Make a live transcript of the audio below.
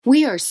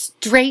We are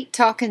straight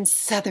talking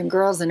Southern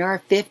girls in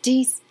our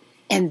 50s,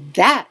 and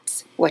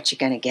that's what you're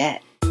going to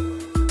get.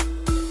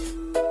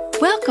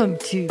 Welcome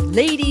to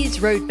Ladies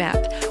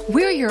Roadmap.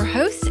 We're your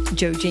hosts,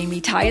 Jo Jamie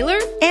Tyler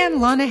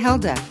and Lana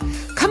Helda.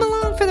 Come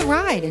along for the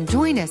ride and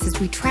join us as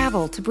we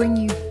travel to bring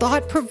you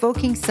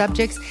thought-provoking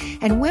subjects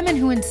and women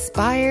who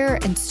inspire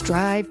and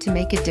strive to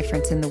make a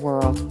difference in the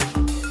world.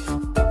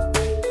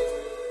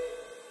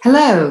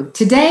 Hello,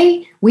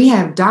 today we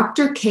have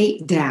Dr.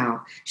 Kate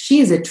Dow. She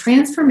is a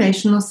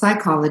transformational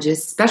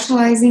psychologist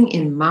specializing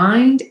in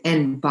mind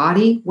and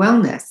body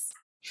wellness.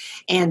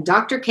 And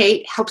Dr.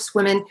 Kate helps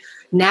women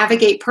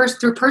navigate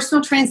through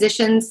personal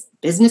transitions,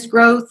 business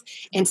growth,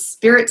 and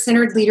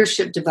spirit-centered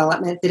leadership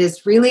development that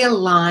is really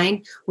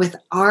aligned with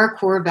our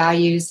core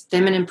values,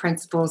 feminine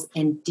principles,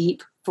 and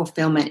deep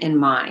fulfillment in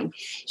mind.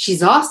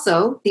 She's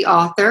also the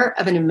author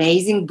of an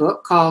amazing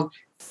book called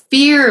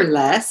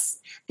Fearless: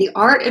 The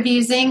Art of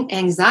Using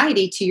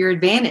Anxiety to Your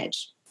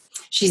Advantage.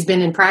 She's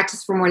been in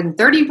practice for more than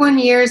 31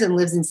 years and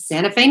lives in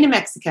Santa Fe, New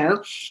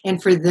Mexico.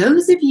 And for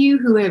those of you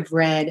who have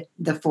read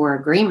The Four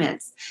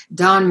Agreements,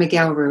 Don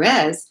Miguel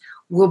Ruiz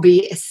will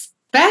be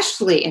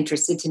especially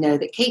interested to know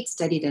that Kate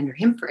studied under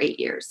him for 8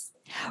 years.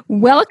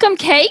 Welcome,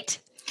 Kate.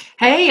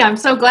 Hey, I'm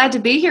so glad to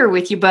be here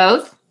with you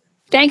both.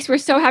 Thanks. We're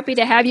so happy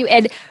to have you.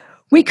 And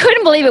we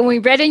couldn't believe it when we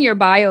read in your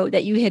bio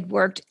that you had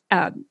worked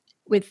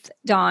with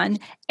Don,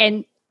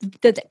 and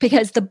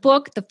because the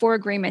book, The Four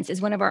Agreements,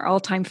 is one of our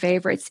all-time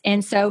favorites.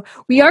 And so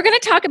we are going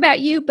to talk about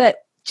you,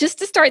 but just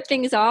to start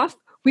things off,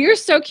 we are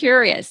so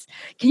curious.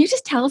 Can you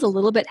just tell us a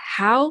little bit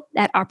how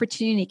that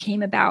opportunity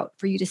came about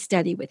for you to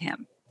study with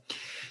him?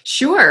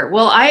 Sure.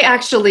 Well, I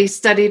actually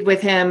studied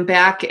with him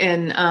back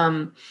in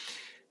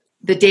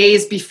the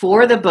days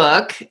before the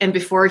book and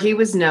before he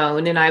was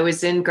known. And I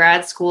was in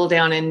grad school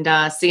down in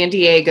San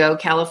Diego,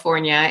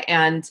 California.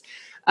 And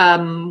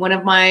one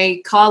of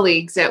my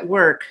colleagues at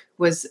work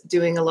was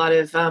doing a lot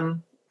of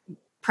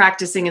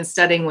practicing and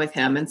studying with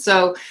him. And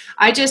so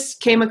I just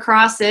came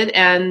across it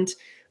and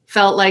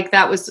felt like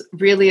that was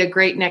really a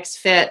great next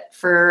fit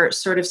for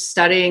sort of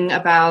studying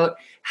about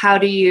how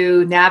do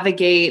you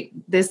navigate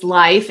this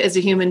life as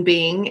a human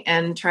being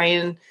and try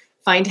and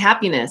find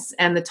happiness.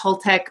 And the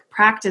Toltec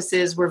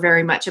practices were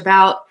very much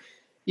about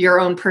your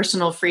own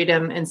personal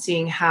freedom and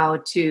seeing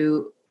how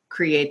to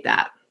create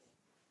that.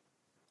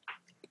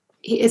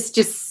 It's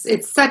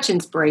such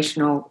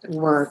inspirational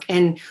work.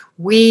 And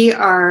we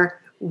are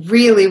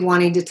really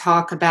wanting to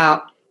talk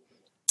about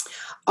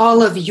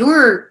all of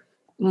your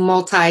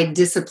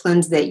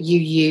multi-disciplines that you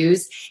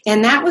use.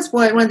 And that was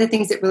one of the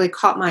things that really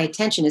caught my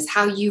attention, is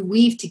how you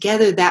weave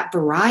together that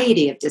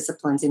variety of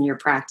disciplines in your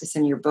practice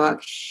in your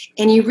book.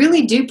 And you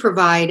really do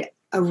provide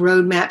a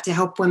roadmap to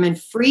help women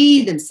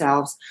free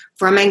themselves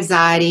from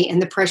anxiety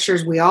and the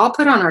pressures we all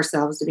put on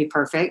ourselves to be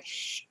perfect.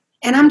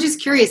 And I'm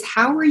just curious,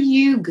 how were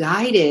you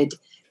guided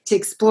to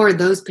explore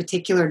those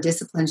particular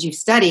disciplines you've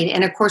studied?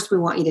 And of course, we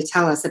want you to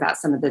tell us about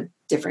some of the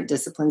different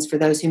disciplines for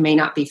those who may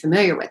not be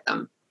familiar with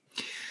them.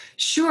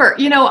 Sure.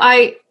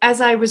 As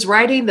I was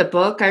writing the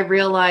book, I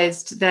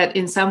realized that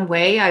in some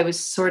way I was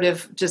sort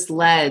of just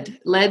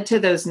led to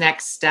those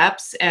next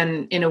steps.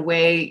 And in a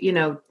way,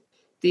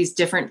 these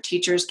different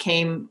teachers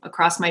came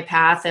across my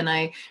path, and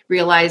I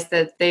realized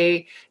that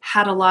they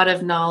had a lot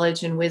of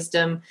knowledge and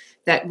wisdom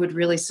that would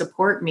really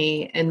support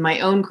me in my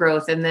own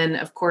growth. And then,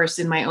 of course,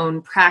 in my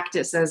own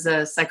practice as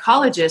a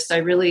psychologist, I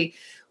really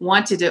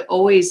wanted to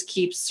always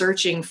keep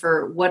searching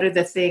for what are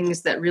the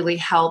things that really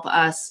help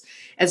us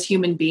as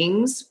human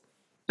beings,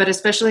 but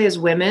especially as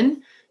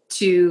women,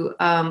 to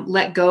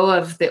let go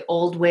of the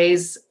old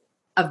ways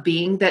of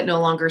being that no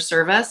longer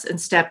serve us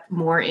and step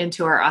more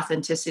into our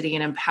authenticity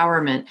and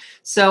empowerment.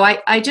 So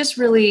I just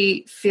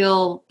really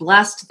feel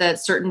blessed that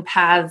certain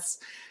paths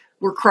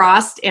were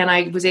crossed, and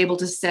I was able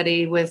to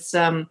study with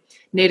some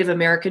Native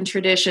American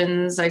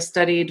traditions. I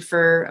studied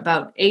for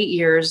about 8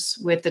 years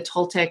with the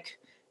Toltec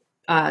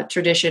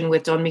tradition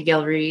with Don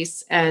Miguel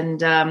Ruiz. And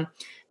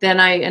then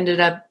I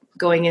ended up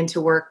going into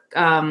work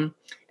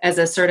as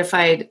a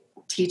certified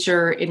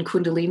teacher in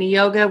Kundalini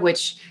yoga,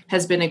 which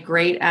has been a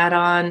great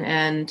add-on.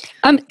 And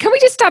can we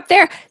just stop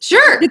there?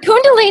 Sure. The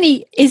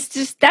Kundalini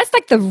that's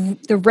like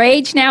the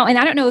rage now. And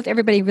I don't know if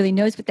everybody really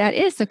knows what that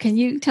is. So can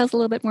you tell us a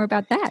little bit more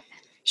about that?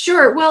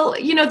 Sure. Well,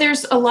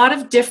 there's a lot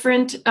of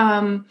different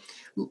ways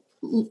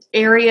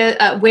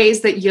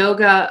that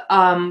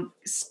yoga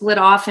split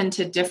off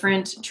into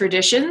different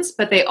traditions,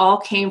 but they all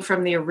came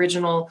from the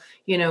original,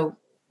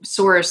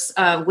 source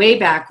way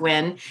back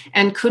when.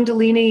 And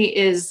Kundalini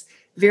is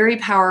very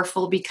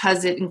powerful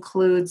because it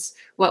includes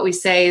what we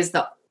say is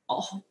the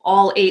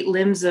all 8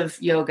 limbs of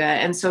yoga.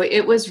 And so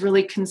it was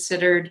really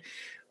considered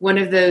one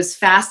of those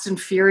fast and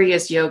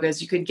furious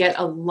yogas. You could get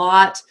a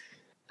lot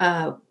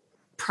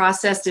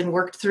processed and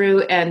worked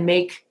through and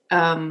make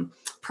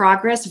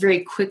progress very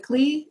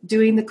quickly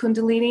doing the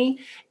Kundalini.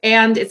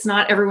 And it's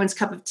not everyone's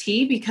cup of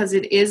tea because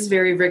it is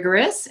very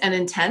rigorous and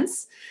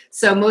intense.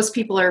 So most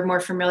people are more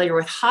familiar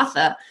with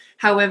Hatha.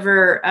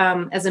 However,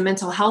 as a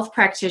mental health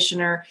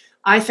practitioner,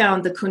 I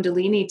found the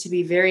Kundalini to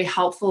be very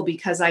helpful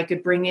because I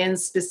could bring in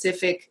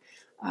specific,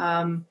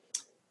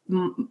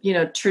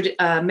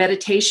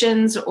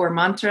 meditations or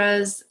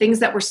mantras, things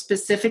that were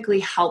specifically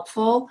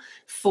helpful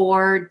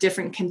for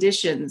different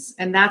conditions.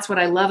 And that's what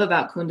I love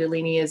about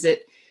Kundalini is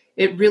it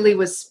really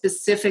was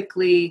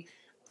specifically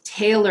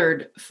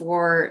tailored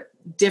for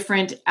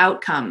different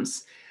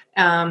outcomes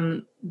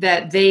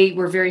that they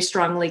were very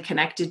strongly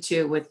connected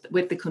to with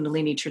the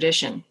Kundalini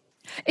tradition.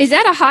 Is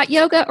that a hot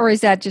yoga or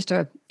is that just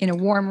in a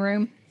warm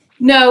room?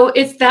 No,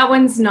 that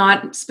one's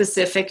not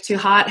specific to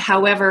hot.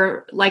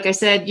 However, like I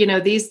said,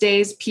 these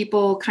days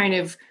people kind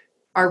of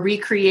are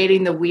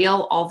recreating the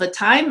wheel all the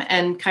time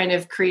and kind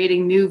of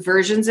creating new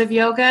versions of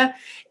yoga.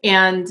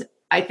 And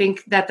I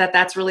think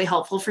that's really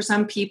helpful for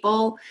some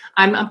people.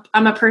 I'm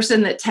a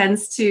person that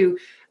tends to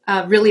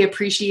really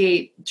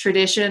appreciate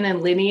tradition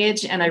and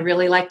lineage, and I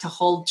really like to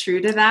hold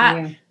true to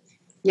that.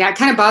 Yeah, it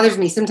kind of bothers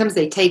me. Sometimes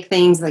they take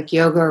things like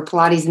yoga or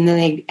Pilates and then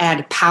they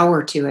add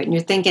power to it. And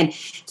you're thinking,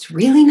 it's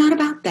really not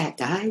about that,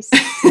 guys.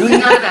 It's really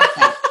not about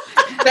that.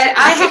 But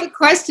I have a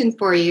question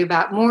for you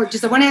about more.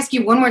 I want to ask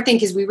you one more thing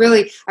because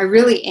I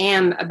really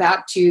am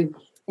about to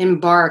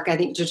embark. I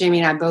think Jamie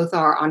and I both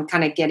are on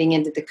kind of getting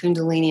into the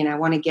Kundalini, and I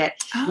want to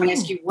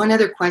ask you one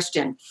other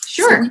question.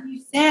 Sure. So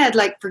you said,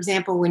 like, for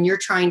example, when you're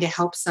trying to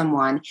help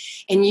someone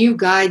and you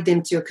guide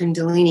them to a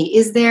Kundalini,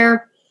 is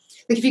there,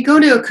 like, if you go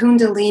to a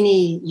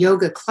Kundalini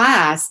yoga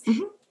class,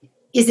 mm-hmm.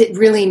 Is it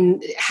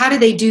really, how do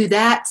they do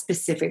that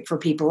specific for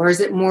people? Or is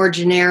it more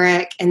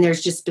generic and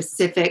there's just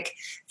specific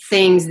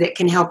things that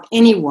can help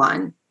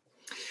anyone?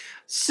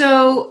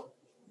 So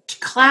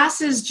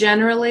classes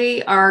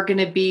generally are going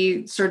to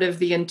be sort of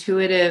the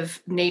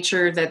intuitive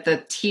nature that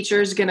the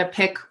teacher's going to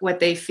pick what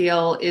they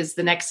feel is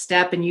the next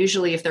step. And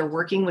usually if they're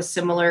working with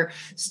similar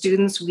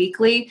students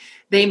weekly,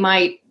 they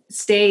might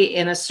stay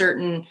in a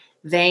certain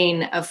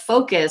vein of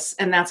focus,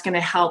 and that's going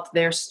to help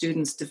their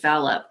students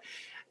develop.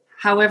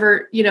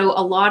 However,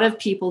 a lot of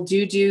people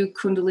do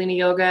Kundalini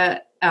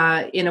yoga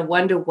in a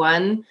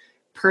one-to-one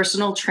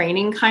personal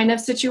training kind of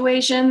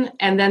situation.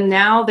 And then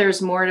now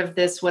there's more of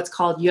this, what's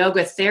called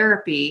yoga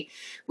therapy,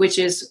 which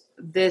is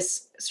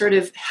this sort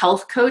of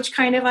health coach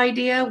kind of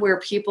idea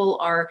where people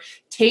are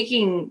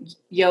taking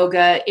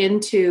yoga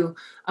into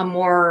a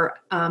more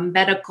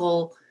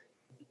medical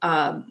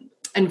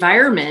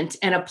environment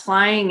and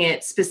applying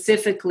it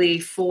specifically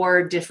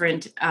for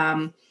different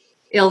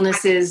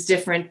illnesses,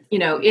 different,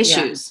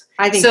 issues.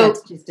 Yeah, I think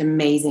that's just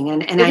amazing.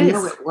 And I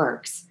know it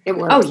works. It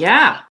works. Oh,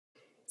 yeah.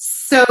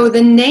 So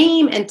the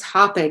name and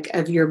topic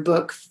of your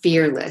book,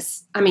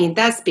 Fearless, I mean,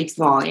 that speaks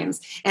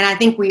volumes. And I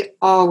think we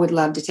all would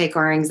love to take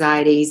our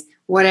anxieties,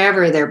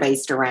 whatever they're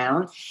based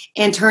around,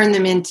 and turn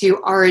them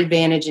into our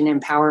advantage and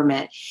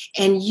empowerment.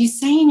 And you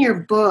say in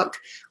your book,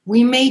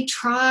 we may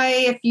try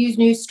a few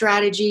new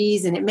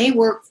strategies and it may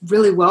work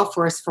really well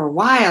for us for a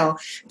while,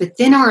 but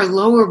then our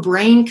lower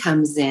brain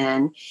comes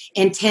in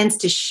and tends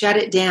to shut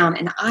it down.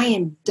 And I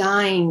am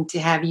dying to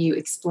have you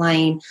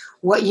explain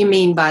what you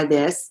mean by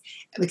this,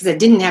 because I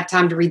didn't have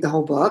time to read the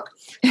whole book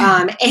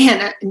and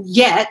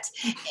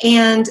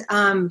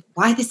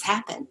why this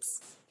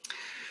happens.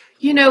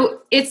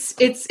 It's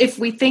if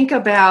we think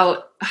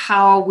about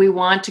how we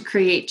want to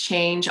create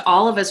change,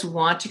 all of us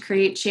want to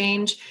create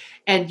change,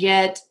 and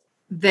yet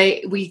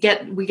we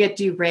get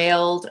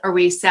derailed or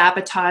we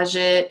sabotage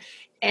it.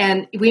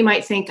 And we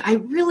might think, I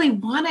really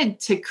wanted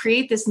to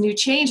create this new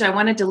change. I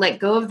wanted to let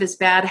go of this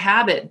bad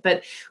habit,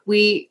 but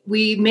we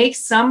make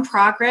some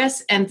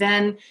progress and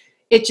then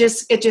it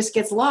just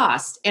gets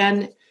lost.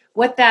 And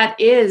what that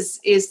is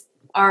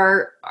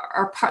our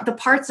the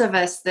parts of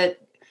us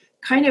that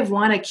kind of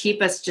want to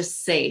keep us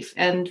just safe.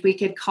 And we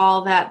could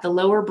call that the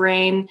lower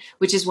brain,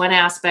 which is one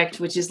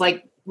aspect, which is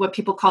like what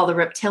people call the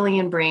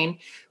reptilian brain,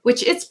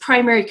 which its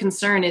primary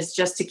concern is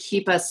just to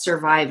keep us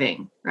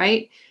surviving,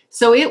 right?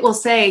 So it will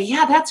say,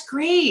 yeah, that's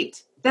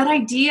great. That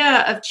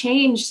idea of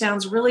change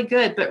sounds really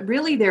good. But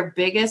really their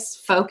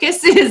biggest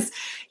focus is,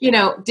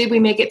 did we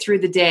make it through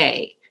the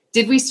day?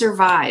 Did we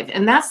survive?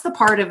 And that's the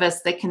part of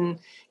us that can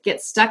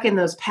get stuck in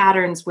those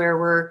patterns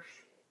where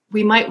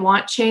we might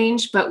want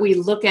change, but we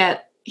look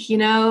at,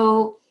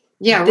 now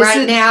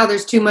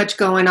there's too much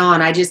going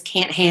on. I just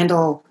can't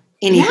handle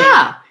anything.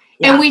 Yeah.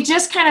 And we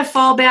just kind of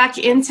fall back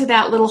into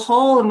that little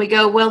hole and we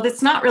go, well,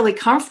 it's not really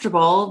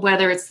comfortable,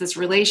 whether it's this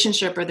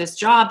relationship or this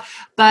job,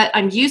 but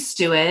I'm used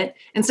to it.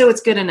 And so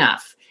it's good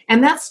enough.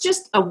 And that's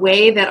just a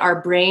way that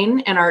our brain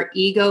and our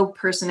ego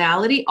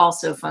personality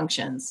also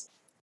functions.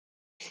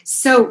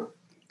 So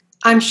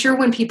I'm sure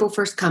when people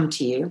first come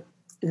to you,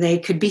 they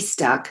could be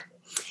stuck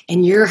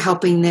and you're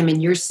helping them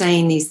and you're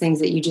saying these things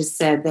that you just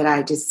said that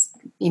I just,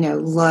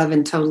 love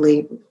and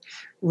totally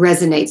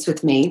resonates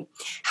with me.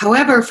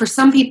 However, for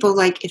some people,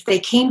 like if they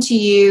came to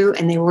you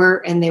and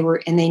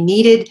they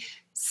needed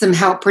some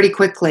help pretty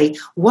quickly,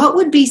 what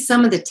would be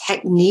some of the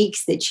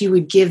techniques that you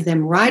would give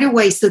them right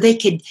away so they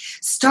could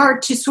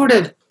start to sort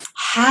of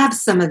have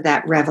some of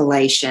that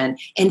revelation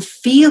and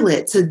feel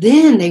it? So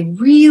then they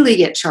really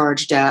get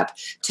charged up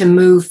to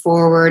move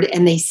forward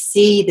and they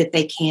see that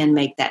they can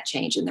make that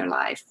change in their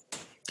life.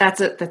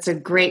 That's a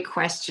great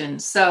question.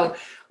 So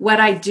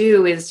what I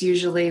do is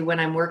usually when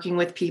I'm working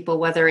with people,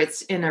 whether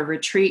it's in a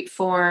retreat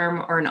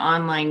form or an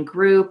online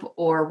group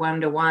or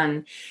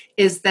one-to-one,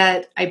 is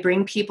that I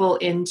bring people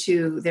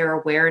into their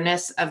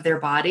awareness of their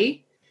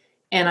body,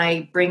 and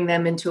I bring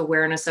them into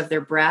awareness of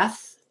their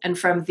breath. And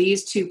from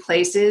these two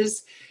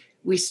places,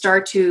 we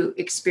start to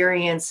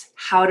experience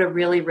how to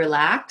really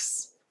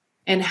relax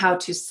and how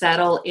to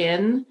settle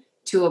in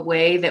to a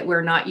way that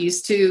we're not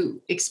used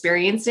to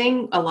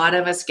experiencing. A lot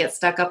of us get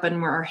stuck up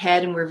in our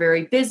head and we're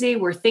very busy.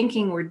 We're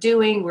thinking, we're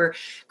doing, we're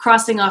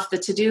crossing off the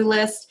to-do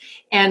list,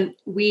 and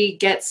we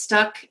get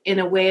stuck in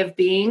a way of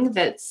being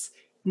that's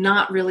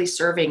not really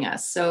serving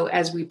us. So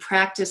as we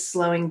practice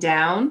slowing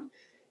down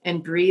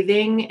and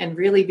breathing and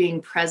really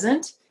being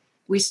present,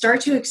 we start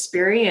to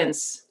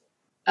experience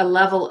a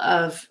level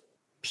of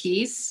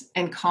peace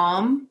and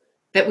calm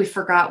that we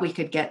forgot we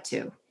could get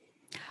to.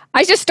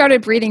 I just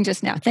started breathing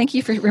just now. Thank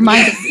you for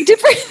reminding me to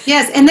breathe.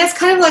 Yes, and that's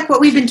kind of like what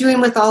we've been doing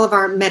with all of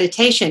our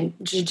meditation.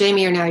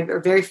 Jamie and I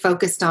are very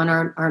focused on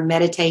our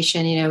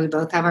meditation. You know, we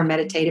both have our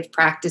meditative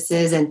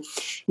practices, and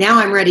now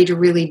I'm ready to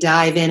really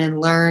dive in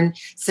and learn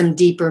some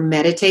deeper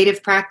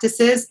meditative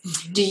practices.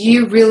 Mm-hmm. Do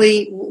you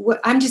really,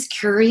 I'm just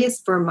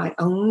curious for my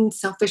own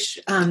selfish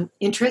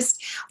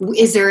interest,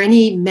 is there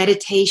any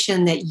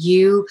meditation that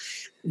you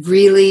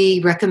really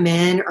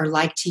recommend or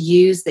like to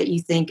use that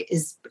you think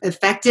is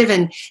effective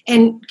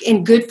and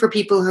good for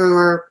people who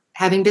are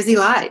having busy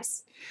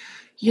lives?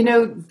 You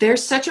know,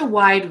 there's such a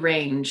wide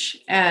range.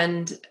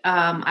 And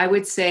I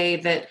would say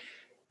that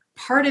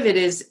part of it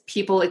is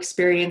people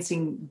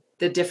experiencing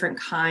the different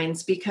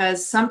kinds,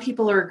 because some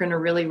people are going to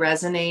really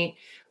resonate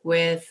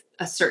with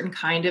a certain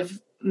kind of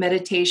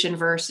meditation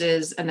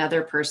versus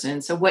another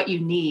person. So what you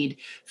need.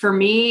 For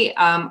me,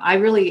 I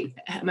really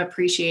am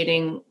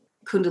appreciating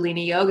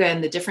Kundalini Yoga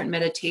and the different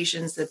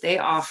meditations that they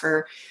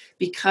offer,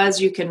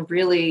 because you can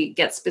really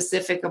get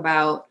specific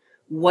about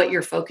what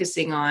you're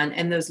focusing on.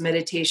 And those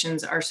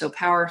meditations are so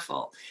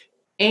powerful.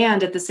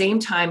 And at the same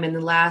time, in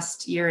the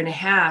last year and a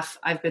half,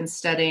 I've been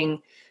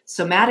studying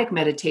somatic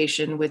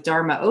meditation with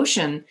Dharma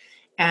Ocean.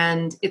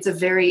 And it's a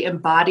very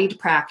embodied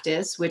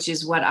practice, which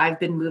is what I've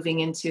been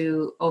moving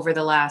into over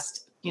the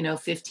last,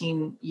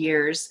 15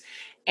 years.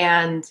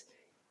 And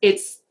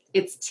it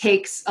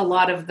takes a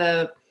lot of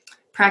the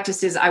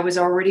practices I was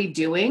already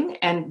doing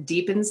and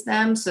deepens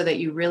them, so that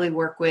you really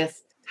work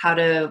with how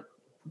to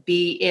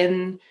be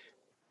in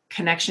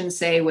connection,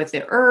 say, with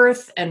the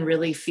earth, and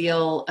really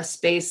feel a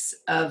space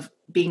of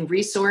being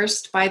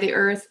resourced by the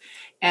earth.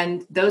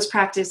 And those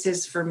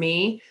practices for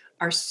me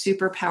are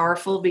super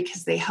powerful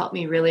because they help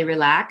me really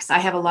relax. I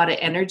have a lot of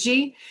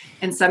energy,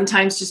 and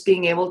sometimes just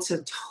being able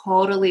to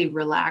totally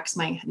relax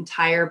my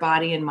entire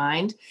body and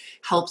mind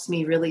helps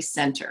me really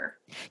center.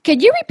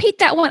 Could you repeat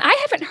that one? I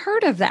haven't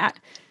heard of that.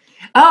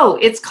 Oh,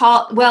 it's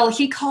called, well,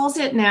 he calls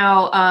it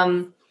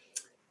now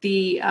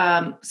the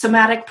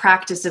somatic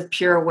practice of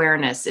pure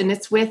awareness. And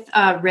it's with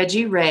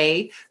Reggie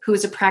Ray, who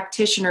is a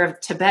practitioner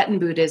of Tibetan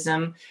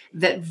Buddhism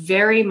that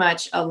very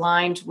much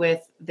aligned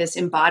with this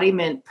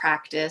embodiment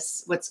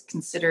practice, what's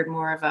considered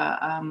more of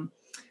a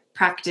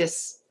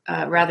practice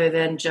rather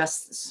than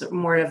just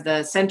more of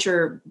the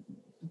center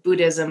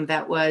Buddhism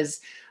that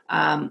was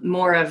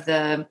more of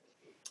the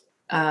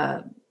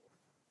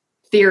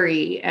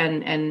theory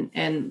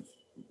and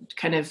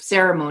kind of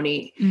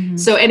ceremony. Mm-hmm.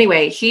 So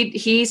anyway,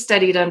 he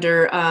studied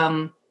under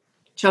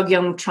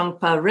Chogyam Trungpa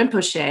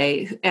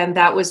Rinpoche, and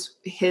that was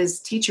his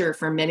teacher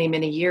for many,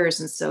 many years.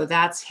 And so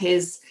that's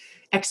his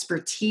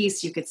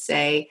expertise, you could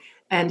say,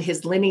 and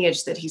his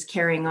lineage that he's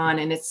carrying on.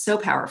 And it's so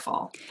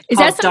powerful. Is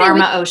that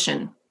Dharma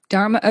Ocean?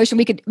 Dharma Ocean.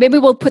 Maybe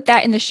we'll put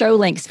that in the show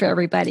links for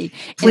everybody.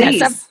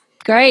 Please.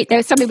 Great.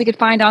 That's something we could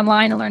find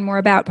online and learn more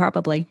about,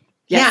 probably.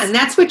 Yes. Yeah, and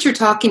that's what you're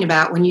talking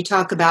about when you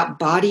talk about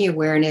body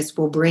awareness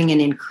will bring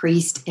an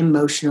increased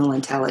emotional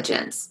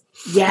intelligence.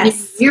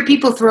 Yes. You hear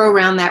people throw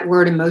around that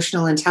word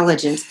emotional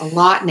intelligence a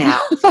lot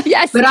now.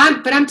 Yes. But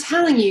I'm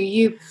telling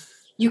you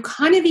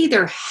kind of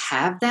either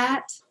have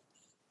that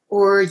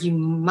or you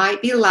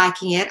might be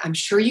lacking it. I'm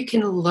sure you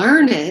can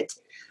learn it,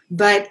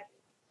 but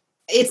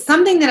it's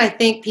something that I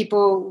think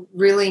people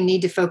really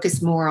need to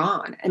focus more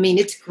on. I mean,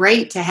 it's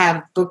great to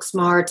have book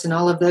smarts and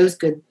all of those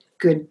good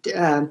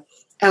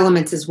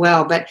elements as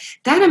well. But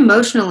that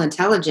emotional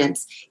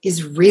intelligence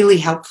is really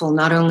helpful,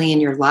 not only in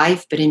your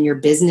life, but in your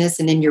business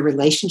and in your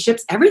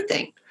relationships,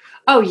 everything.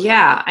 Oh,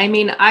 yeah. I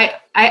mean, I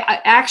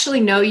actually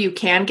know you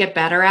can get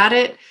better at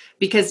it,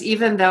 because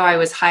even though I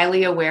was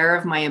highly aware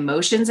of my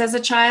emotions as a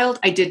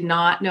child, I did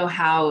not know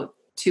how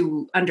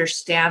to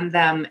understand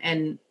them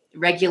and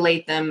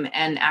regulate them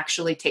and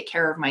actually take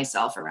care of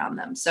myself around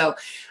them. So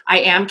I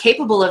am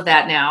capable of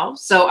that now.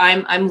 So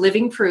I'm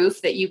living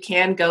proof that you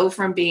can go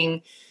from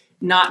being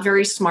not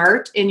very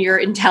smart in your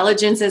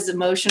intelligence as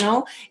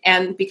emotional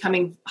and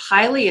becoming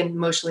highly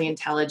emotionally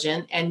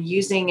intelligent and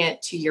using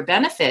it to your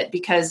benefit,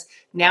 because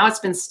now it's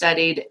been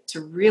studied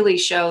to really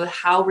show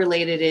how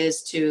related it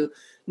is to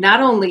not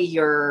only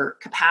your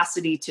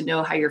capacity to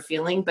know how you're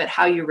feeling, but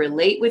how you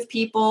relate with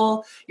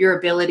people, your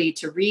ability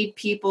to read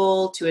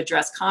people, to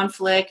address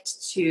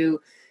conflict, to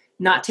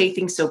not take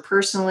things so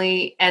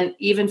personally. And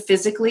even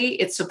physically,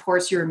 it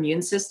supports your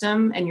immune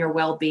system and your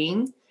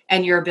well-being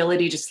and your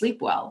ability to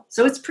sleep well.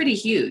 So it's pretty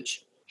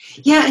huge.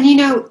 Yeah.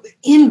 And,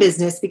 in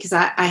business, because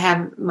I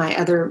have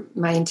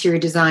my interior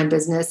design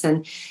business,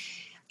 and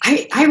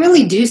I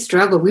really do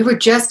struggle. We were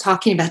just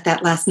talking about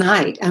that last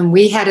night, and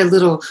we had a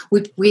little.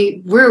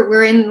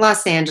 We're in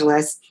Los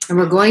Angeles, and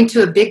we're going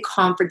to a big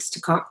conference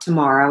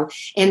tomorrow.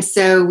 And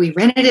so we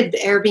rented an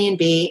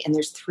Airbnb, and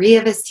there's 3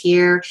 of us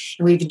here,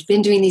 and we've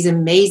been doing these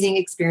amazing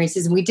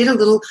experiences. And we did a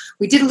little.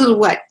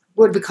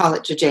 What would we call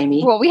it,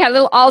 Jamie? Well, we had a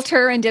little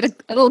altar and did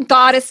a little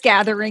goddess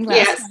gathering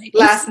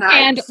last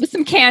night with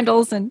some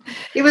candles, and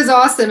it was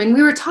awesome. And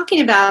we were talking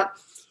about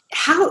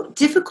how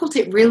difficult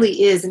it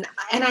really is. And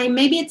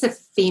maybe it's a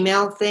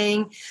female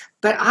thing,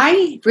 but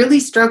I really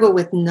struggle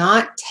with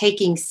not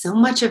taking so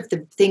much of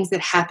the things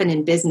that happen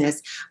in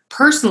business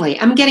personally.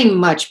 I'm getting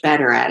much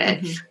better at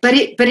it, but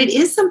it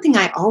is something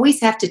I always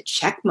have to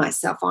check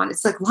myself on.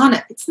 It's like,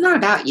 Lana, it's not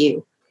about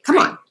you. Come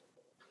on.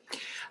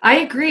 I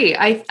agree.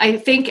 I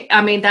think,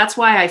 that's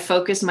why I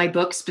focus my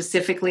book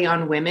specifically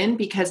on women,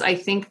 because I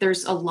think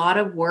there's a lot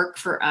of work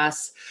for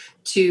us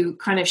to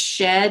kind of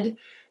shed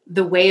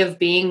the way of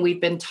being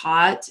we've been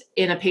taught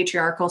in a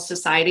patriarchal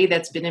society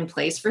that's been in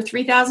place for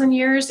 3,000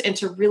 years, and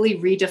to really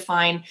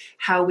redefine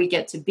how we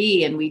get to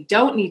be. And we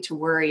don't need to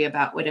worry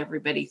about what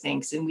everybody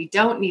thinks, and we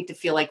don't need to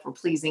feel like we're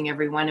pleasing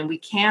everyone, and we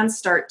can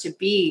start to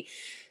be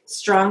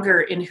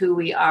stronger in who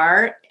we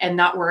are and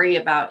not worry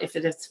about if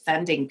it is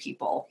offending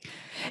people.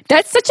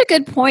 That's such a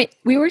good point.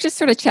 We were just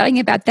sort of chatting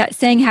about that,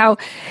 saying how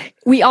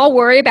we all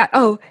worry about,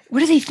 oh, what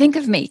do they think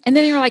of me? And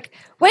then you're like,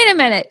 wait a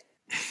minute.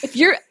 If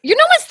you're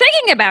no one's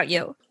thinking about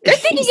you. They're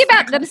thinking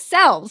about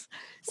themselves.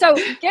 So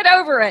get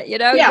over it,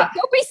 Yeah.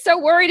 Don't be so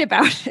worried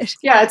about it.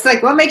 Yeah, it's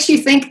like, what makes you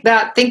think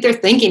they're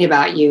thinking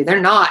about you? They're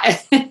not.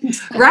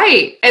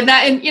 Right. And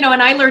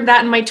I learned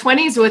that in my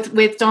 20s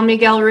with Don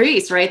Miguel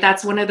Ruiz, right?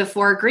 That's one of the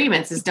 4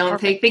 agreements is don't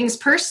take things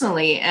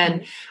personally,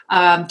 and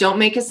don't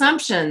make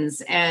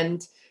assumptions.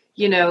 And,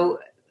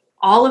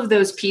 all of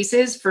those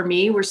pieces for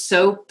me were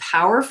so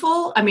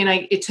powerful.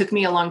 It took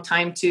me a long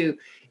time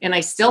and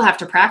I still have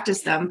to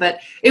practice them, but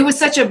it was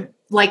such a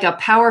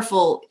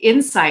powerful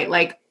insight.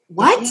 Like,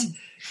 what?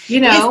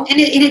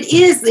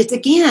 It's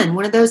again,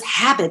 one of those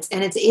habits,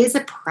 and it is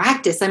a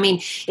practice.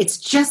 It's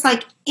just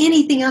like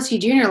anything else you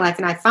do in your life.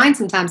 And I find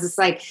sometimes it's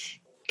like,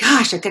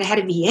 gosh, I could have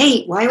had a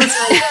V8. Why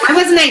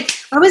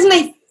wasn't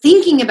I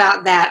thinking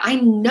about that? I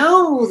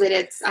know that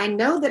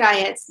I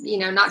had,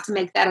 not to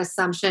make that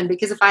assumption,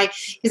 because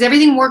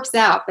everything works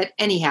out. But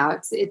anyhow,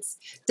 it's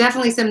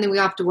definitely something we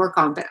have to work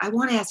on. But I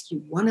want to ask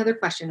you one other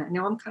question. I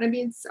know I'm kind of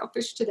being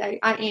selfish today.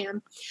 I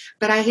am,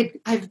 but I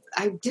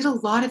did a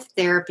lot of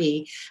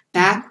therapy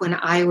back when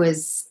I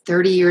was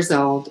 30 years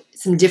old,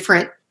 some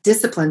different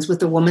disciplines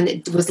with a woman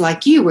that was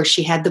like you, where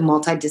she had the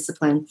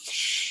multidiscipline,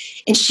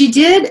 and she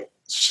did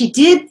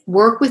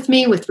work with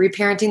me with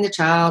reparenting the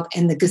child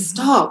and the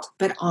Gestalt,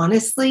 but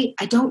honestly,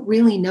 I don't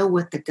really know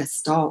what the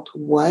Gestalt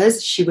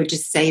was. She would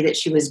just say that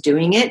she was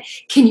doing it.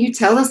 Can you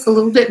tell us a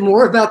little bit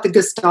more about the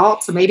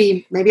Gestalt? So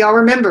maybe I'll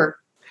remember.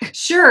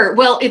 Sure.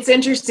 Well, it's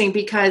interesting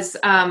because,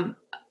 as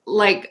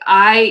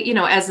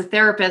a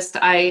therapist,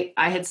 I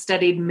had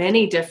studied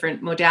many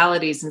different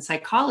modalities in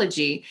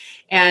psychology.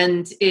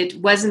 And it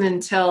wasn't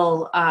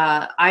until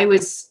I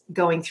was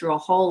going through a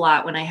whole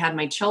lot when I had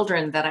my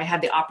children that I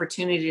had the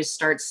opportunity to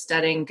start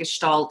studying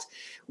Gestalt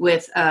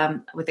with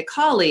a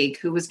colleague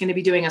who was going to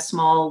be doing a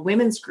small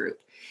women's group.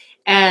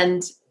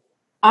 And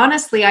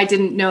honestly, I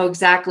didn't know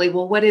exactly,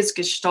 well, what is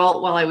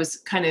Gestalt while I was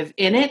kind of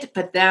in it.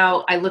 But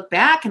now I look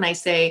back and I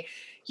say,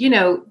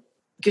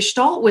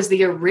 Gestalt was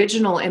the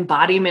original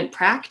embodiment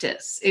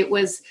practice. It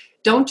was,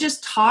 don't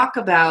just talk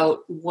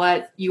about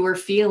what you were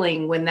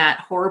feeling when that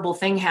horrible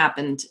thing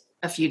happened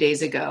a few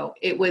days ago.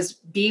 It was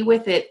be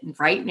with it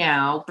right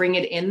now, bring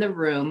it in the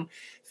room,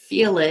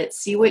 feel it,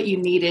 see what you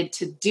needed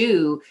to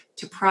do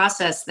to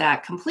process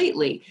that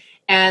completely.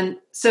 And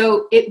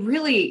so it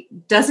really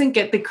doesn't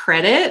get the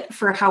credit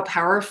for how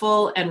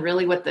powerful and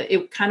really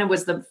it kind of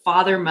was the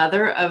father,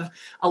 mother of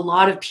a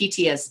lot of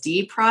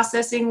PTSD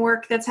processing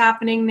work that's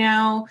happening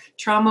now,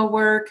 trauma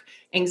work,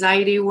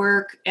 anxiety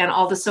work, and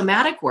all the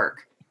somatic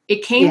work.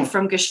 It came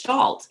from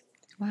Gestalt.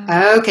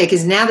 Wow. Okay,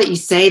 because now that you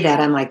say that,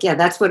 I'm like, yeah,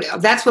 that's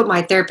what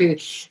my therapy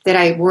that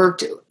I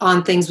worked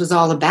on things was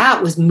all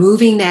about, was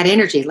moving that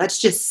energy. Let's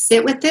just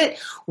sit with it.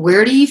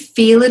 Where do you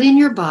feel it in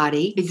your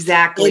body?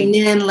 Exactly. And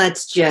then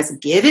let's just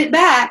give it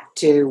back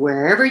to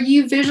wherever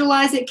you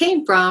visualize it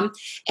came from,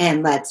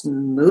 and let's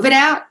move it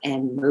out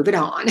and move it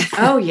on.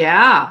 Oh,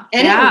 yeah.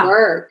 And it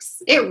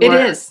works. It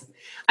is.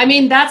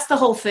 That's the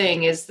whole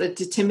thing, is that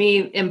to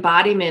me,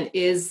 embodiment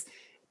is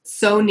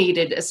so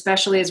needed,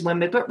 especially as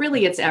women, but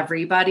really it's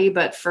everybody.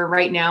 But for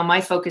right now, my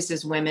focus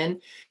is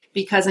women,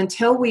 because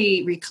until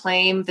we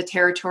reclaim the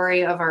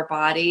territory of our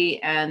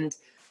body and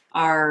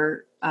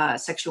our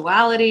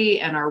sexuality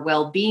and our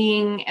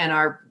well-being and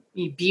our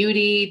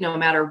beauty, no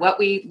matter what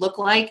we look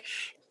like,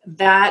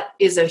 that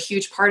is a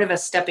huge part of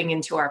us stepping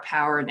into our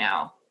power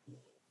now.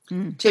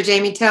 So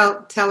Jamie,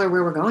 tell her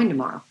where we're going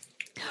tomorrow.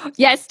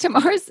 Yes,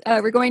 tomorrow's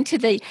we're going to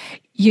the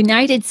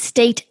United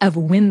State of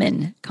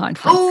Women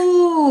conference.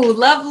 Oh,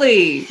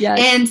 lovely. Yes.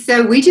 And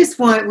so we're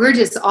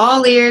just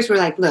all ears. We're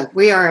like, look,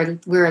 we're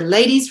a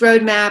ladies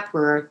roadmap.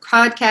 We're a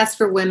podcast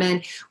for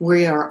women.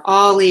 We are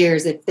all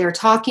ears. If they're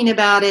talking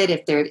about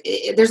it,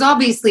 there's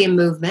obviously a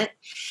movement,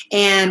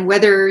 and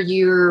whether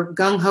you're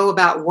gung-ho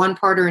about one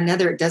part or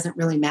another, it doesn't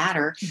really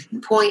matter. The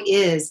point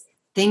is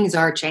things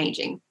are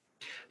changing.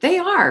 They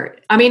are.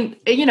 I mean,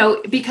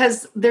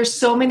 because there's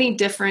so many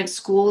different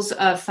schools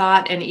of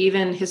thought and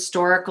even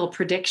historical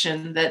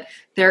prediction that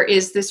there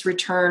is this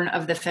return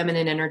of the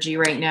feminine energy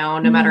right now,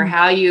 no matter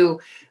how you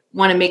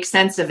want to make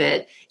sense of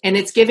it. And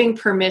it's giving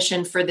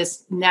permission for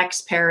this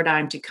next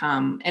paradigm to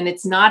come. And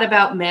it's not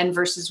about men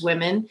versus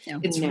women.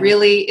 No. It's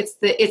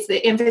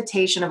the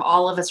invitation of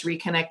all of us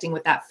reconnecting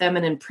with that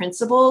feminine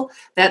principle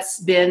that's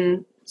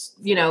been,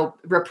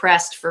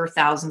 repressed for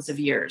thousands of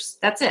years.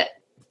 That's it.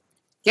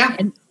 Yeah.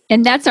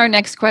 And that's our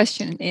next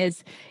question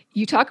is,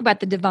 you talk about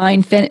the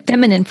divine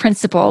feminine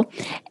principle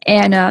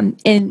and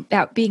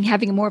about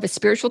having more of a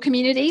spiritual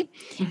community.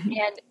 Mm-hmm.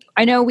 And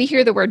I know we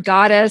hear the word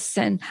goddess,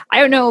 and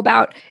I don't know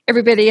about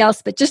everybody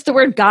else, but just the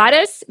word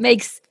goddess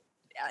makes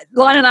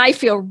Lon and I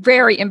feel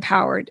very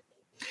empowered.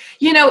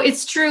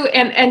 It's true.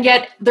 And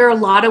yet there are a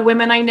lot of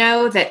women I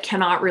know that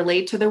cannot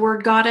relate to the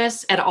word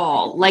goddess at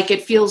all. Like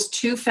it feels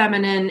too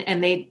feminine,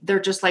 and they're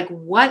just like,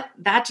 what?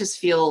 That just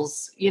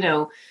feels,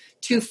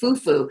 too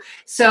foo-foo.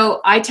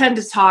 So I tend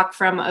to talk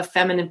from a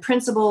feminine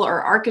principle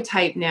or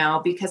archetype now,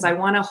 because I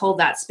want to hold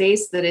that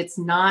space that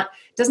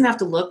doesn't have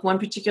to look one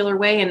particular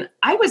way. And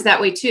I was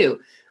that way too.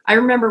 I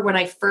remember when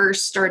I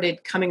first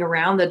started coming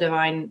around the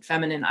divine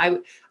feminine, I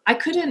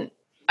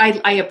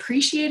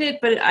appreciate it,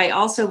 but I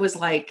also was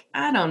like,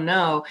 I don't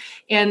know.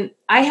 And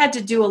I had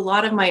to do a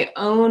lot of my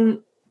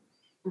own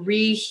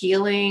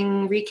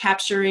recapturing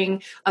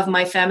of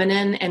my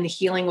feminine and the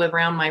healing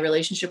around my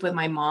relationship with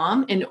my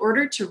mom in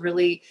order to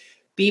really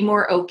be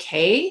more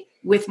okay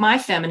with my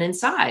feminine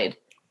side.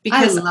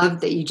 Because I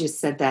love that you just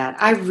said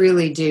that. I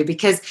really do,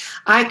 because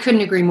I couldn't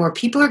agree more.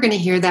 People are going to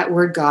hear that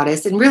word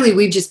goddess, and really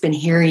we've just been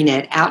hearing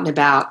it out and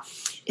about,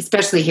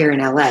 especially here in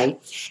LA.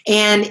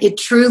 And it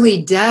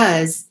truly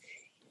does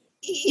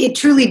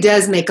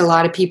make a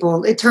lot of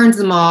people, it turns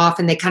them off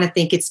and they kind of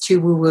think it's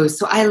too woo-woo.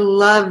 So I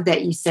love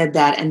that you said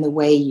that and the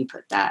way you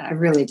put that. I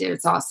really do.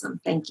 It's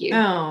awesome. Thank you.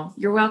 Oh,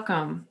 you're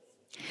welcome.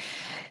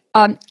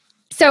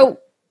 So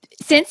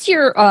since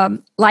your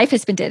life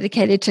has been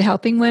dedicated to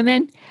helping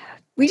women,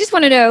 we just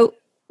want to know,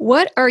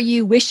 what are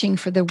you wishing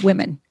for the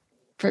women,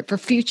 for the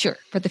future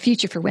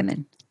for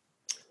women?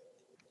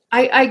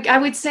 I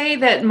would say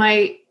that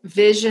my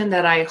vision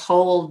that I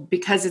hold,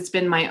 because it's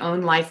been my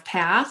own life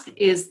path,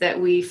 is that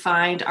we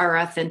find our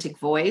authentic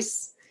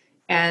voice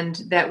and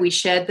that we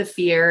shed the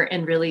fear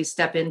and really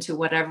step into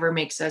whatever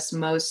makes us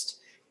most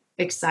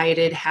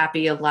excited,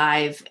 happy,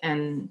 alive,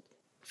 and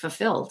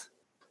fulfilled.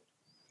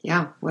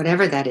 Yeah,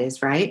 whatever that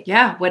is, right?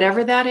 Yeah,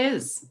 whatever that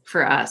is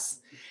for us.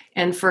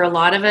 And for a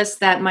lot of us,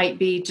 that might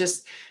be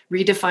just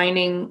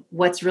redefining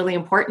what's really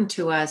important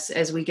to us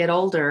as we get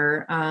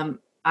older.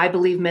 I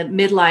believe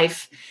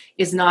midlife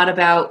is not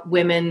about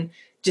women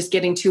just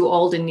getting too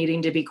old and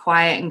needing to be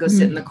quiet and go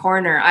sit in the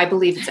corner. I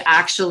believe it's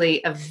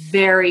actually a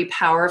very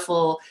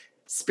powerful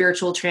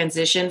spiritual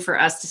transition for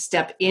us to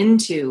step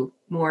into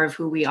more of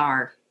who we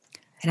are.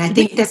 And I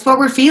think that's what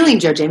we're feeling,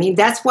 Jo Jamie.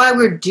 That's why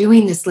we're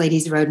doing this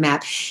Ladies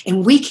Roadmap.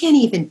 And we can't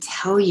even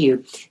tell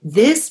you,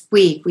 this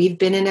week we've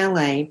been in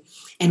LA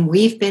and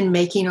we've been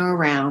making our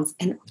rounds.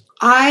 And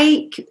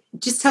I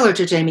just tell her,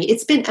 Jo Jamie,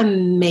 it's been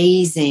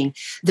amazing,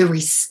 the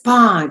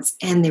response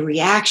and the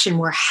reaction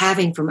we're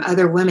having from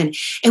other women.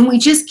 And we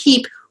just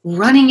keep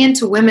running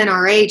into women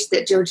our age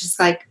that are just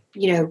like,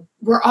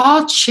 we're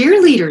all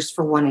cheerleaders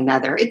for one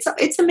another.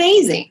 It's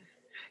amazing.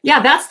 Yeah,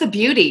 that's the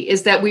beauty,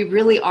 is that we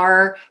really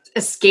are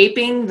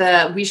escaping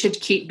we should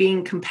keep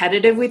being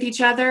competitive with each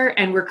other,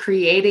 and we're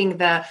creating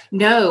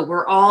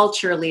we're all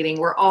cheerleading,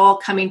 we're all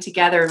coming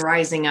together and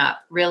rising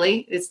up.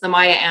 Really, it's the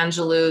Maya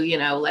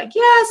Angelou, like,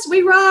 yes,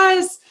 we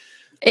rise.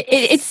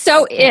 It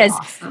so is.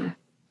 Awesome.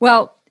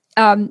 Well,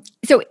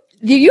 so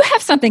you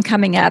have something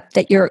coming up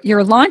that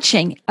you're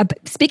launching.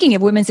 Speaking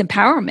of women's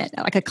empowerment,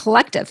 like a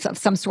collective of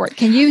some sort.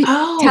 Can you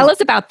tell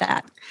us about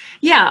that?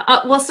 Yeah.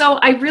 So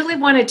I really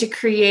wanted to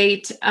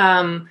create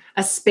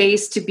a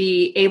space to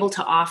be able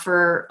to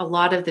offer a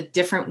lot of the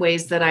different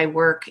ways that I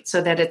work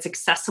so that it's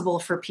accessible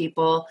for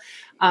people,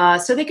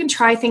 so they can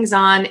try things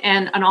on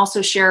and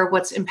also share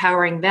what's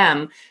empowering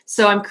them.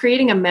 So I'm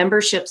creating a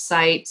membership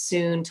site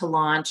soon to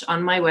launch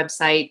on my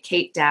website,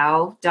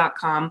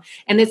 katedow.com.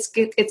 And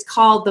it's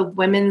called the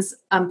Women's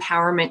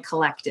Empowerment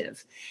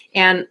Collective.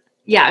 And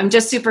yeah, I'm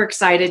just super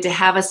excited to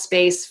have a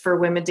space for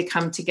women to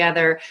come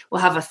together.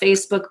 We'll have a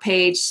Facebook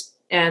page,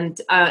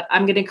 and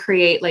I'm going to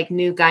create like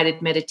new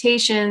guided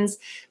meditations,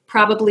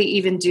 probably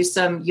even do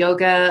some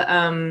yoga,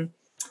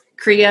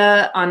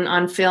 Kriya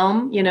on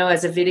film,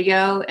 as a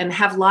video, and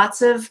have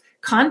lots of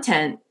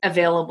content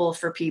available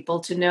for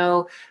people to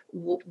know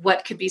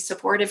what could be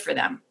supportive for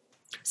them.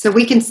 So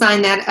we can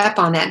sign that up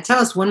on that. Tell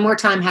us one more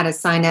time how to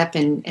sign up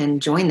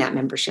and join that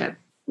membership.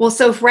 Well,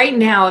 so right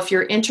now, if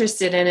you're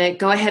interested in it,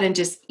 go ahead and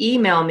just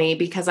email me,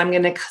 because I'm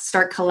going to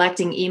start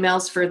collecting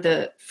emails for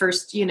the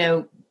first,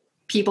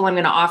 people I'm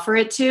going to offer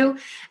it to.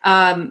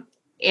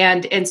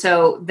 And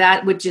so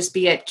that would just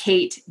be at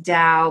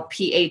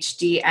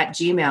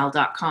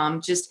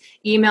katedowphd@gmail.com. Just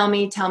email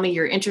me, tell me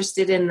you're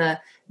interested in the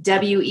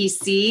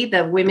WEC,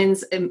 the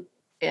Women's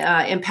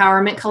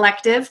Empowerment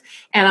Collective,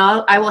 and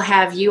I will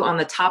have you on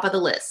the top of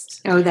the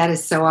list. Oh, that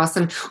is so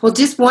awesome. Well,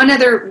 just one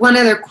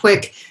other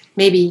quick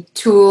maybe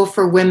tool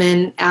for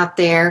women out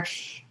there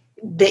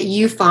that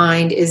you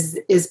find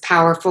is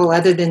powerful,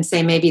 other than,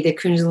 say, maybe the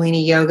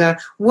Kundalini yoga.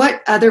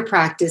 What other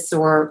practice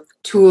or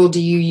tool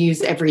do you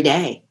use every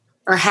day?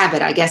 Or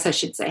habit, I guess I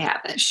should say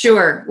habit.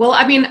 Sure. Well,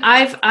 I mean,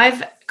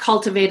 I've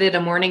cultivated a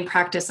morning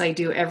practice I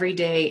do every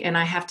day, and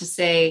I have to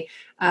say,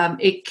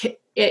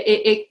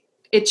 it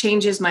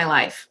changes my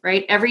life,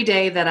 right? Every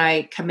day that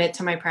I commit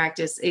to my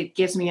practice, it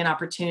gives me an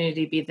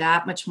opportunity to be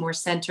that much more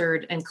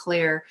centered and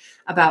clear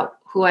about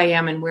who I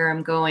am and where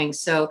I'm going.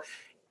 So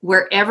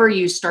wherever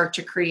you start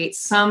to create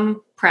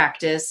some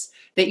practice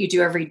that you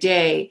do every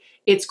day,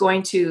 it's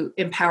going to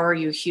empower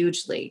you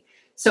hugely.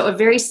 So a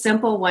very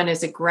simple one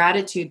is a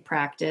gratitude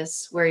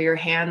practice where your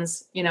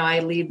hands,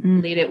 I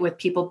lead it with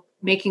people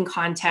making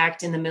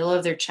contact in the middle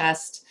of their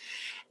chest,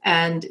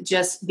 and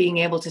just being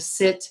able to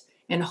sit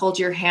and hold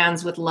your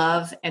hands with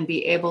love and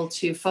be able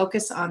to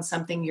focus on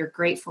something you're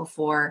grateful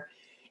for,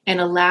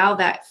 and allow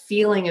that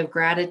feeling of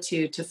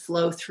gratitude to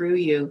flow through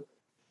you.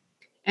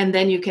 And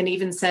then you can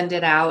even send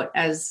it out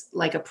as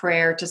like a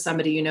prayer to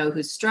somebody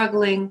who's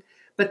struggling,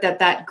 but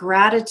that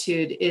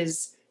gratitude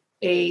is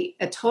a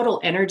total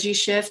energy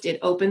shift. It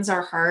opens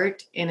our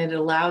heart and it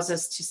allows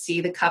us to see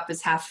the cup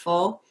as half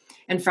full.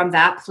 And from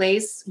that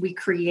place, we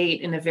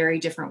create in a very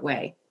different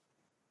way.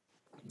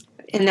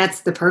 And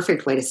that's the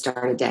perfect way to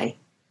start a day.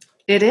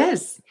 It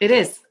is.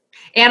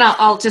 And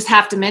I'll just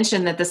have to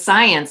mention that the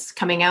science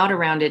coming out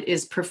around it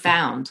is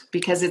profound,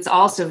 because it's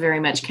also very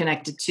much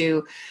connected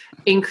to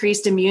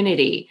increased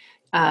immunity,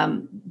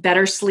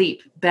 better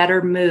sleep,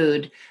 better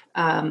mood,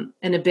 an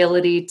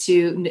ability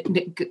to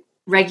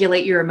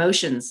regulate your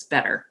emotions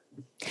better.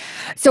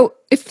 So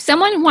if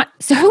someone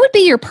who would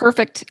be your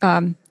perfect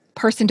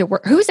person to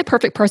work? Who's the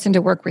perfect person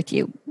to work with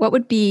you? What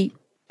would be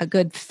a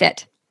good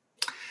fit?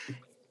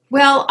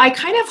 Well, I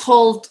kind of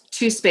hold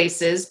two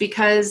spaces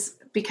because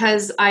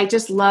I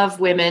just love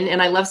women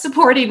and I love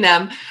supporting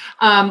them.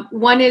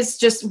 One is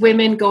just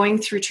women going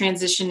through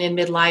transition in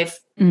midlife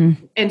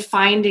and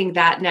finding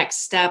that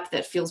next step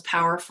that feels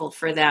powerful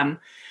for them.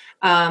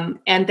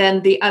 And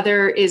then the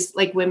other is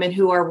like women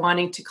who are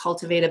wanting to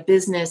cultivate a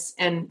business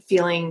and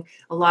feeling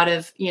a lot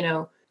of,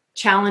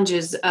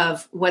 challenges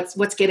of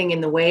what's getting in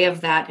the way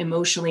of that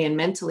emotionally and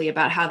mentally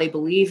about how they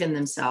believe in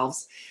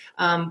themselves.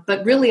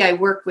 But really, I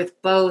work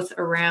with both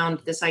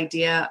around this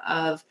idea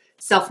of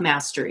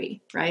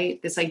self-mastery,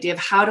 right? This idea of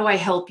how do I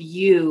help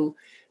you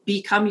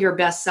become your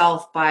best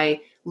self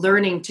by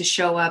learning to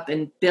show up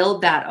and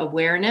build that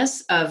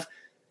awareness of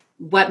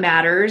what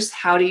matters.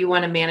 How do you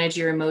want to manage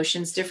your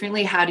emotions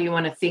differently? How do you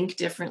want to think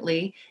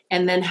differently?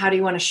 And then how do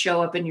you want to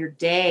show up in your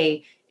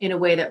day in a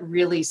way that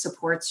really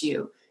supports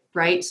you,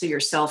 right? So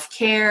your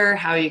self-care,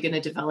 how are you going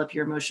to develop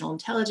your emotional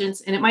intelligence?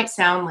 And it might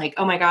sound like,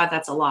 oh my God,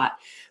 that's a lot.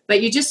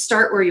 But you just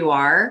start where you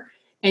are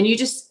and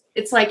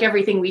it's like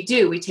everything we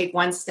do. We take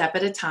one step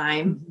at a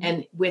time. Mm-hmm.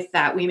 And with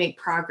that, we make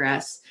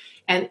progress.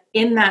 And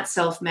in that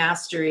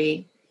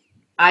self-mastery,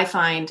 I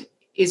find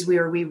is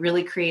where we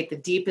really create the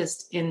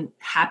deepest in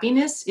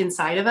happiness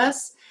inside of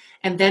us.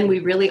 And then we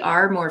really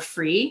are more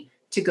free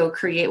to go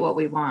create what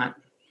we want.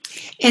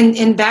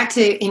 And back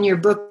to in your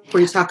book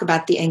where you talk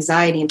about the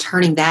anxiety and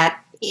turning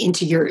that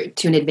to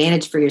an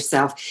advantage for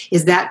yourself,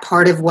 is that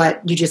part of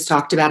what you just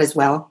talked about as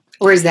well?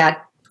 Or is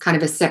that kind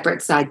of a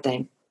separate side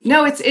thing?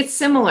 No, it's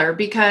similar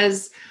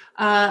because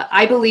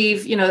I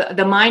believe,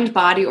 the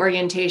mind-body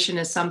orientation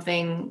is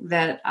something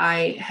that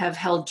I have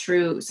held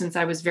true since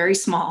I was very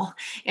small.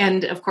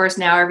 And of course,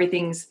 now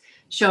everything's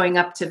showing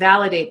up to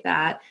validate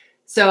that.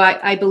 So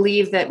I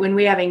believe that when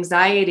we have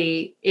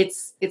anxiety,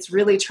 it's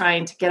really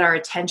trying to get our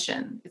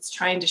attention. It's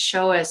trying to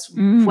show us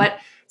what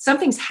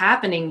something's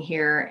happening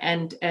here,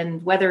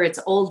 and whether it's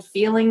old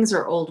feelings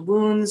or old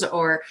wounds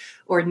or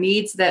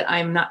needs that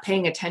I'm not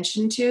paying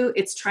attention to,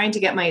 it's trying to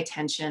get my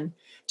attention.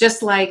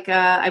 Just like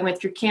I went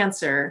through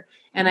cancer,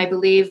 and I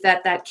believe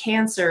that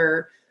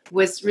cancer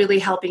was really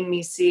helping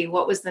me see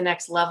what was the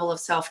next level of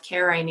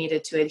self-care I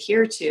needed to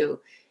adhere to.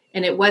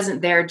 And it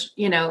wasn't there,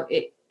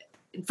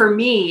 for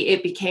me,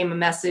 it became a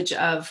message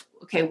of,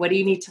 okay, what do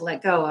you need to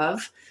let go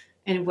of?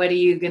 And what are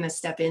you going to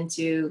step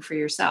into for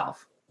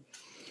yourself?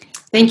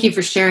 Thank you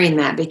for sharing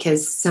that,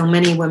 because so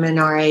many women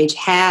our age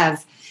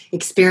have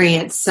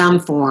experienced some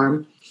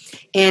form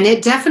And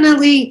it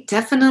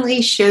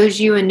definitely shows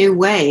you a new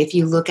way if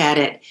you look at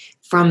it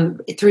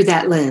through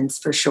that lens,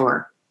 for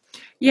sure.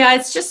 Yeah,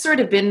 it's just sort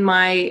of been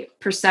my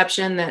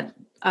perception that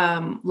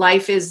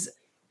life is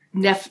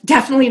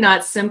definitely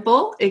not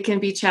simple. It can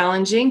be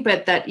challenging,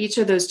 but that each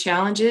of those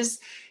challenges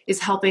is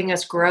helping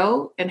us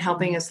grow and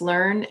helping us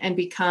learn and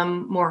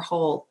become more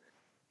whole.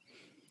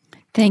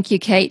 Thank you,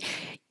 Kate.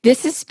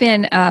 This has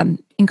been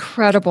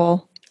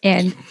incredible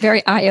and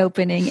very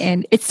eye-opening,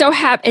 and it's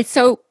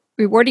so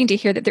rewarding to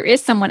hear that there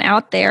is someone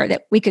out there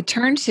that we could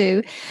turn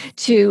to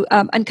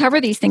uncover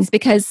these things,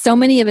 because so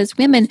many of us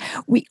women,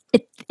 we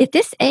at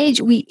this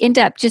age, we end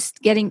up just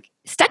getting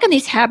stuck in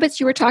these habits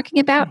you were talking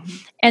about,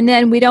 and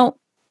then we don't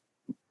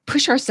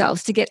push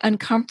ourselves to get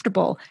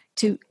uncomfortable,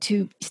 to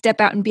step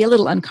out and be a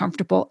little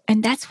uncomfortable,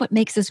 and that's what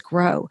makes us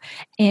grow.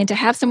 And to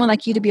have someone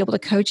like you to be able to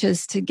coach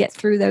us to get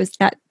through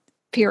that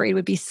period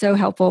would be so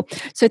helpful.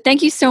 So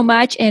thank you so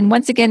much. And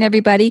once again,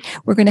 everybody,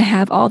 we're going to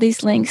have all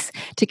these links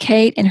to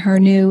Kate and her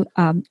new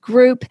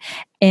group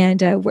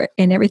and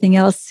everything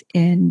else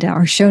in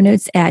our show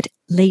notes at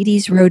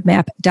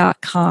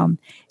ladiesroadmap.com.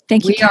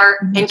 Thank you.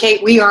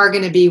 Kate, we are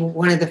going to be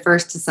one of the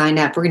first to sign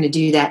up. We're going to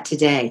do that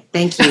today.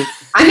 Thank you.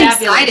 I'm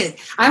excited.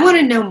 I want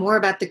to know more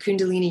about the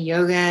Kundalini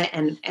yoga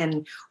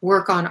and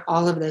work on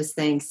all of those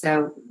things.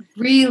 So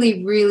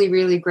really, really,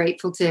 really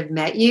grateful to have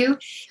met you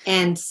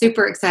and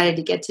super excited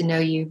to get to know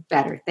you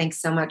better.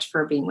 Thanks so much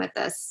for being with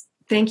us.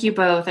 Thank you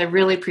both. I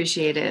really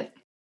appreciate it.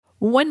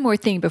 One more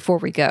thing before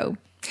we go.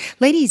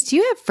 Ladies, do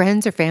you have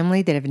friends or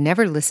family that have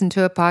never listened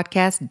to a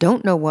podcast,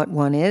 don't know what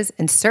one is,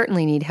 and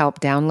certainly need help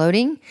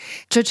downloading?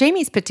 So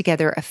Jamie's put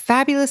together a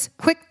fabulous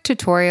quick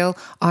tutorial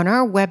on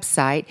our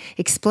website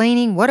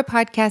explaining what a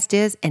podcast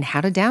is and how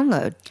to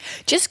download.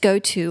 Just go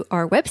to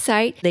our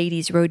website,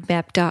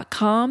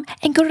 ladiesroadmap.com,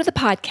 and go to the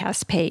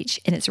podcast page,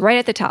 and it's right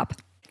at the top.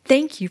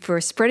 Thank you for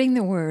spreading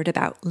the word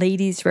about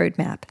Ladies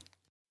Roadmap.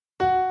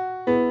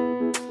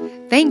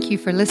 Thank you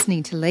for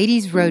listening to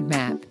Ladies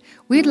Roadmap.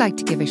 We'd like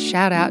to give a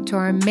shout out to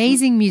our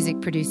amazing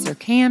music producer,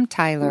 Cam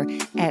Tyler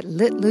at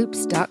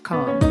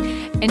litloops.com.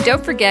 And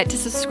don't forget to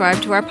subscribe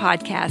to our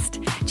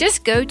podcast.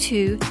 Just go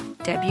to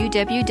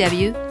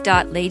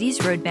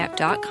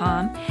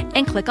www.ladiesroadmap.com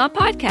and click on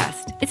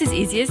podcast. It's as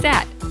easy as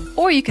that.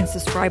 Or you can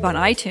subscribe on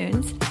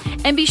iTunes.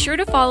 And be sure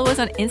to follow us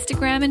on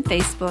Instagram and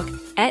Facebook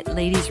at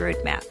Ladies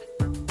Roadmap.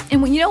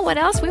 And you know what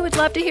else? We would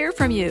love to hear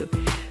from you.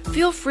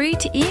 Feel free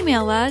to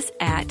email us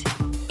at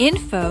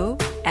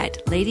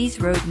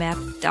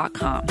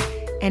info@ladiesroadmap.com.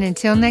 And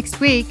until next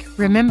week,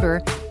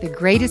 remember, the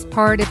greatest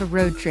part of a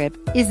road trip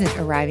isn't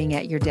arriving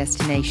at your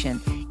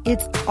destination.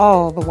 It's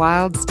all the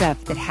wild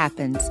stuff that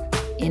happens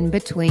in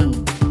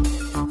between.